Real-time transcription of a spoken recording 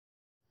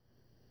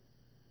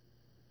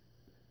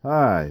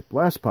Hi,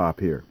 Blastpop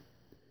here.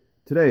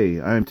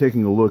 Today I am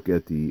taking a look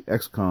at the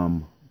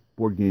XCOM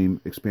board game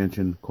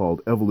expansion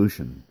called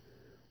Evolution,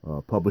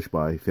 published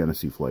by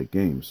Fantasy Flight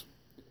Games.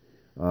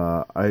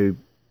 I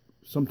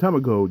some time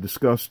ago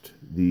discussed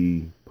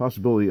the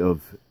possibility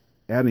of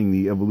adding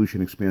the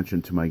Evolution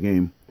expansion to my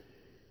game,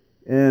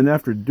 and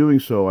after doing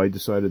so I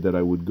decided that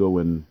I would go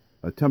and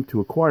attempt to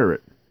acquire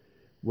it.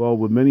 Well,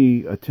 with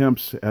many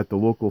attempts at the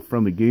local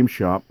friendly game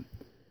shop,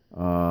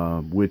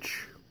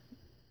 which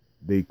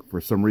they for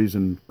some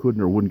reason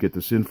couldn't or wouldn't get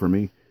this in for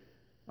me,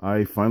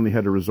 I finally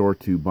had to resort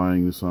to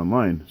buying this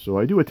online. So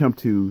I do attempt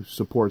to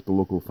support the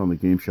local friendly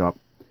game shop.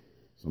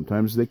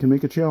 Sometimes they can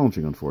make it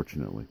challenging,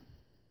 unfortunately.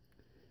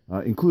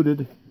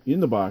 Included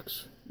in the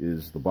box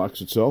is the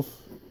box itself.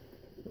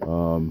 It's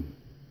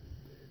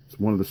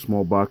one of the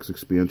small box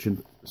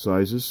expansion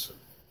sizes.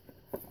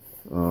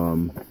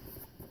 Tells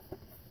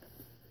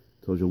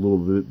you a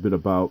little bit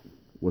about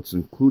what's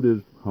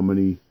included, how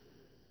many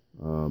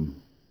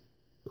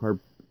card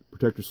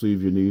protector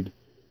sleeves you need.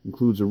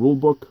 Includes a rule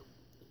book,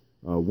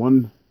 a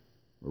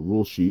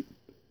rule sheet,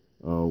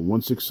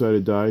 one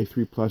 6-sided die,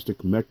 3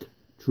 plastic mech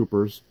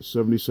troopers,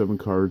 77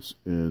 cards,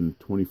 and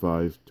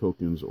 25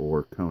 tokens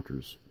or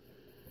counters,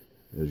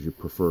 as you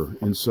prefer.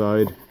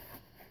 Inside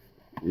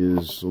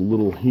is a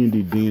little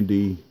handy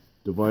dandy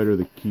divider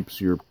that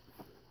keeps your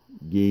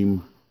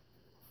game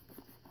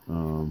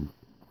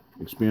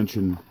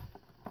expansion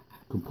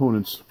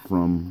components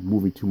from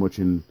moving too much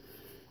in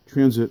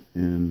transit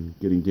and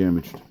getting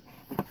damaged.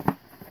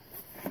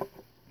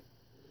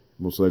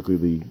 Most likely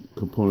the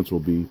components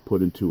will be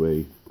put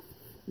into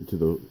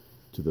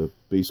the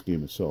base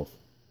game itself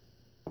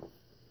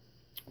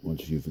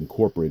once you've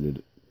incorporated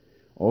it.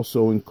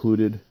 Also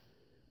included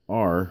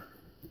are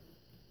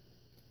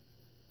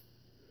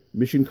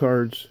mission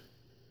cards,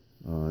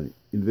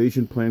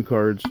 invasion plan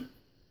cards,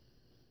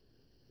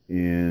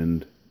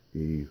 and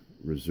a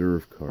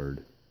reserve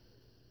card.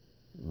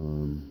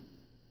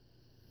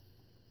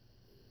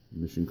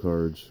 Mission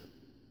cards.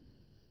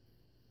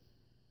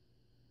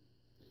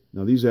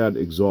 Now these add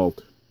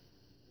Exalt,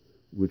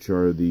 which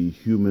are the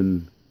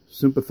human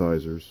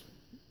sympathizers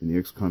in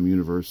the XCOM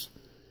universe.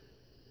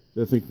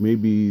 I think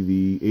maybe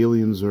the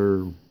aliens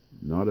are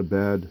not a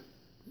bad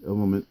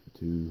element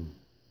to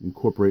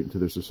incorporate into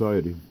their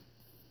society.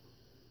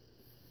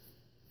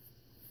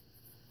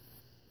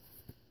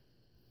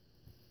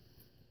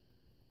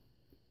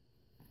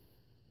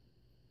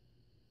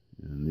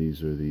 And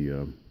these are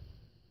the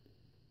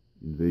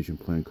invasion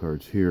plan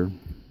cards here.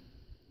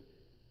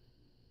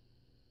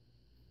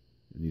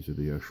 And these are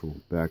the actual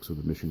backs of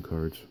the mission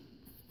cards.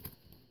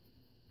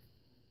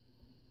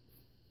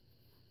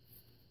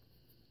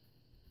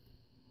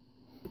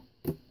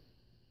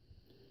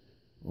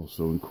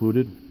 Also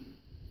included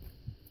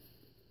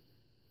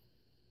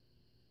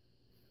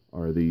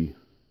are the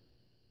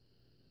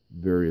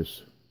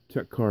various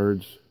tech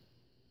cards,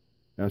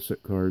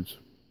 asset cards,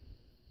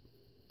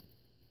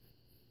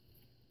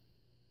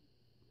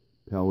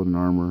 paladin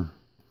armor,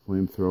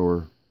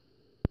 flamethrower,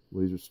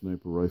 laser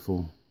sniper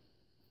rifle,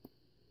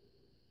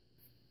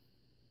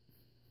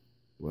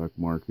 black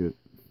market,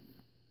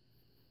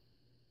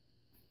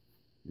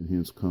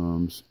 enhanced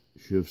comms,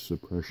 shiv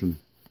suppression,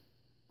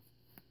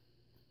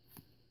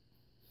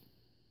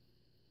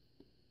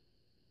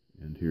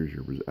 and here's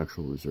your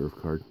actual reserve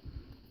card.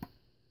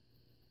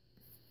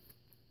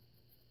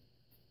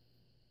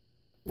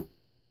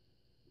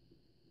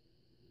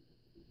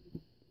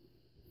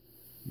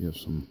 You have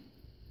some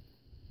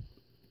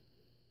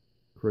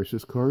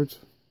crisis cards,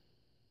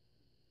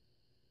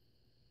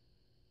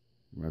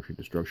 or actually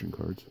destruction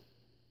cards.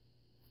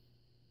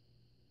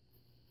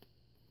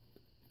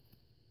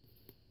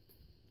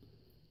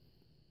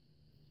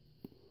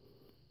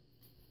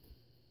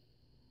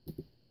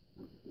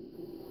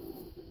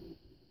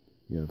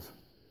 You have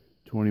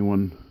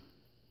 21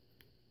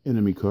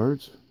 enemy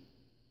cards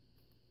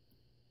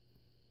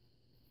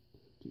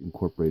to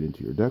incorporate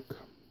into your deck.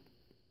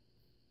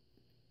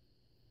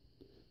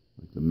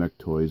 Like the mech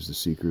toys, the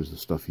seekers, the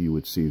stuff you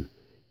would see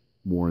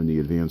more in the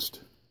advanced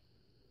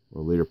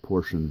or later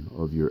portion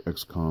of your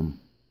XCOM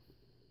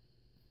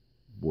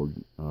board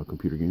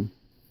computer game.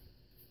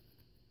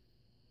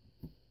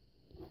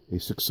 A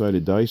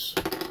 6-sided dice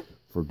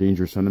for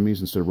dangerous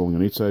enemies. Instead of rolling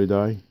an 8-sided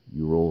die,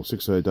 you roll a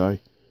 6-sided die,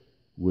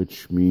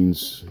 which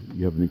means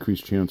you have an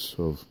increased chance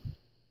of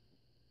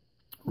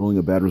rolling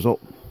a bad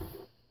result.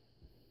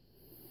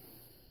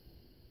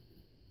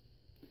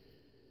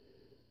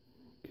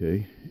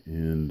 Okay,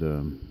 and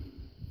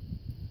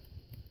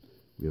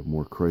we have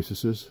more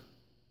crises.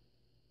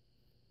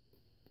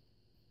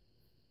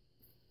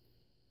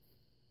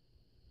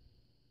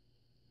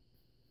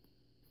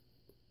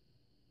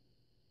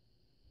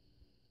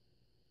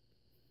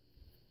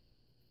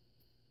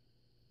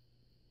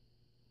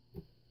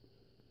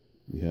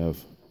 We have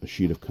a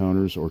sheet of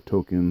counters or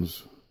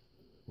tokens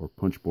or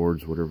punch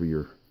boards, whatever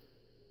your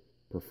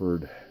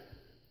preferred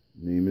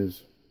name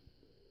is.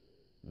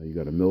 You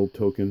got a mill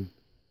token,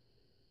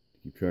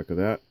 keep track of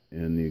that,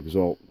 and the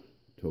Exalt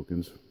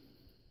tokens.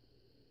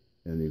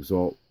 And the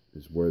Exalt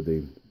is where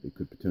they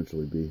could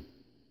potentially be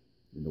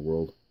in the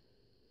world.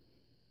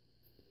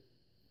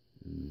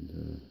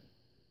 And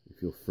they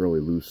feel fairly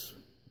loose.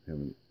 I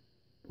haven't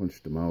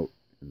punched them out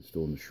and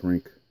still in the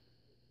shrink.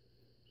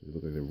 So they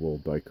look like they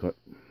rolled die cut.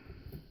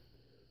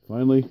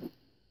 Finally,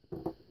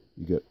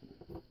 you get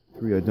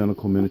 3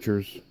 identical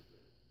miniatures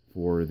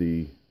for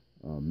the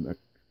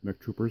mech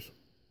troopers.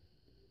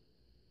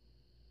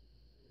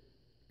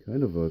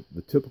 Kind of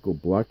the typical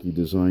blocky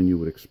design you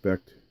would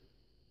expect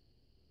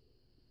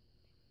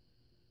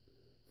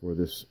for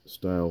this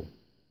style,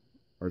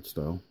 art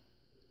style.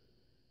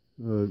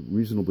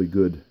 Reasonably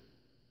good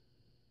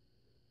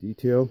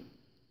detail.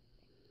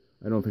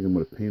 I don't think I'm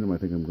going to paint them. I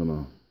think I'm going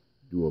to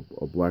do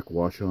a black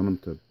wash on them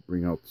to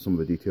bring out some of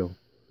the detail.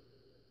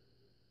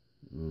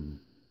 So I'm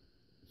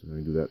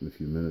going to do that in a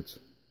few minutes.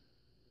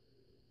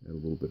 Add a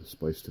little bit of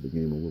spice to the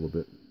game a little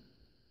bit.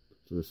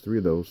 So there's 3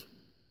 of those.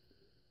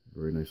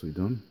 Very nicely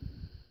done.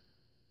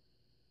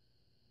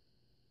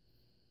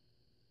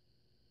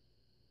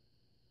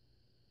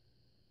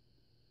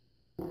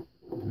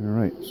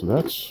 Alright, so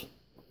that's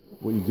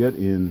what you get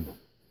in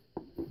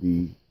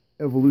the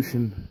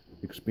Evolution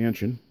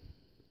expansion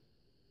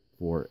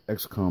for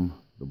XCOM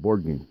the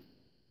board game.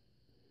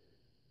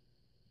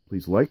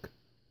 Please like,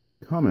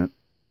 comment,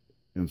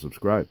 and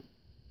subscribe.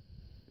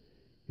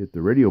 Hit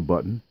the radio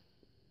button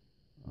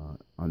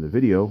on the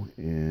video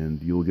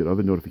and you'll get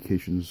other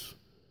notifications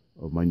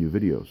of my new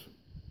videos.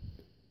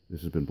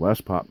 This has been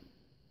Blastpop.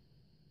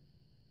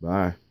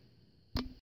 Bye.